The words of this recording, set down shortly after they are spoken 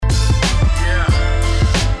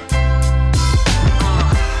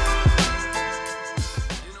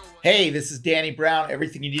Hey, this is Danny Brown.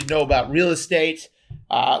 Everything you need to know about real estate.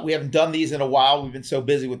 We haven't done these in a while. We've been so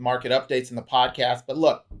busy with market updates in the podcast. But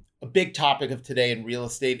look, a big topic of today in real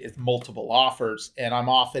estate is multiple offers. And I'm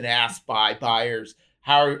often asked by buyers,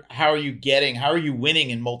 how are you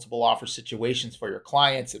winning in multiple offer situations for your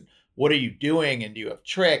clients? And what are you doing? And do you have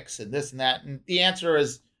tricks and this and that? And the answer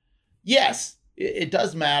is yes, it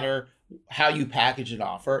does matter how you package an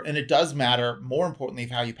offer. And it does matter, more importantly,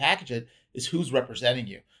 of how you package it, is who's representing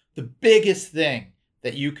you. The biggest thing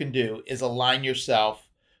that you can do is align yourself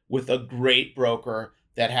with a great broker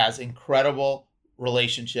that has incredible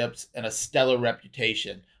relationships and a stellar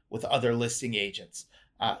reputation with other listing agents.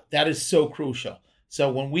 That is so crucial.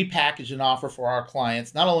 So when we package an offer for our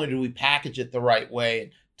clients, not only do we package it the right way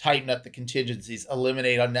and tighten up the contingencies,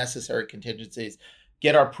 eliminate unnecessary contingencies,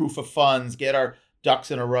 get our proof of funds, get our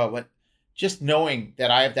ducks in a row, but just knowing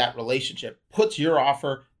that I have that relationship puts your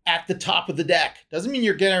offer at the top of the deck. Doesn't mean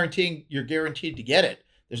you're guaranteed to get it.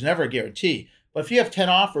 There's never a guarantee. But if you have 10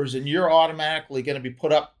 offers and you're automatically going to be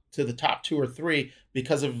put up to the top two or three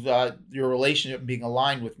because of your relationship being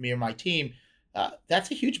aligned with me or my team, that's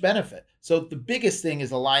a huge benefit. So the biggest thing is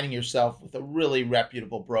aligning yourself with a really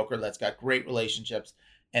reputable broker that's got great relationships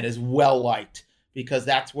and is well liked, because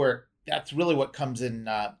that's really what comes in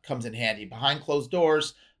handy. Behind closed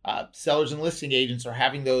doors, sellers and listing agents are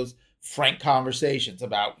having those frank conversations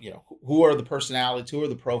about, who are the personalities, who are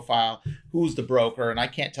the profile, who's the broker. And I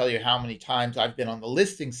can't tell you how many times I've been on the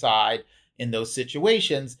listing side in those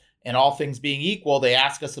situations, and all things being equal, they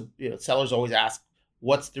ask us, sellers always ask,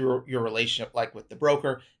 what's your relationship like with the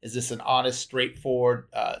broker? Is this an honest, straightforward,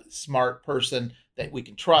 smart person that we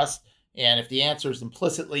can trust? And if the answer is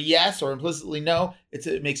implicitly yes or implicitly no,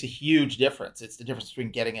 it makes a huge difference. It's the difference between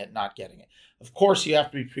getting it and not getting it. Of course, you have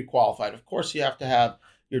to be pre-qualified. Of course, you have to have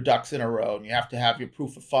your ducks in a row, and you have to have your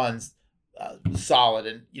proof of funds solid.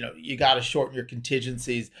 And you got to shorten your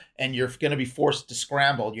contingencies, and you're going to be forced to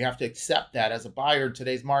scramble. You have to accept that as a buyer in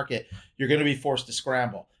today's market. You're going to be forced to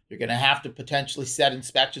scramble. You're going to have to potentially set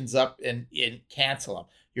inspections up and cancel them.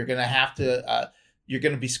 You're going to have to. You're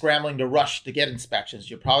going to be scrambling to rush to get inspections.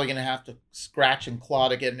 You're probably going to have to scratch and claw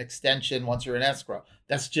to get an extension once you're in escrow.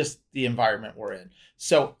 That's just the environment we're in.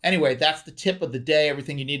 So anyway, that's the tip of the day.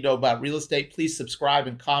 Everything you need to know about real estate. Please subscribe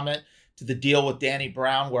and comment to the Deal with Danny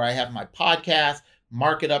Brown, where I have my podcast,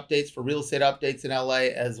 market updates for real estate updates in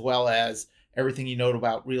LA, as well as everything you know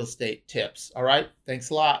about real estate tips. All right.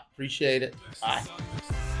 Thanks a lot. Appreciate it. Bye.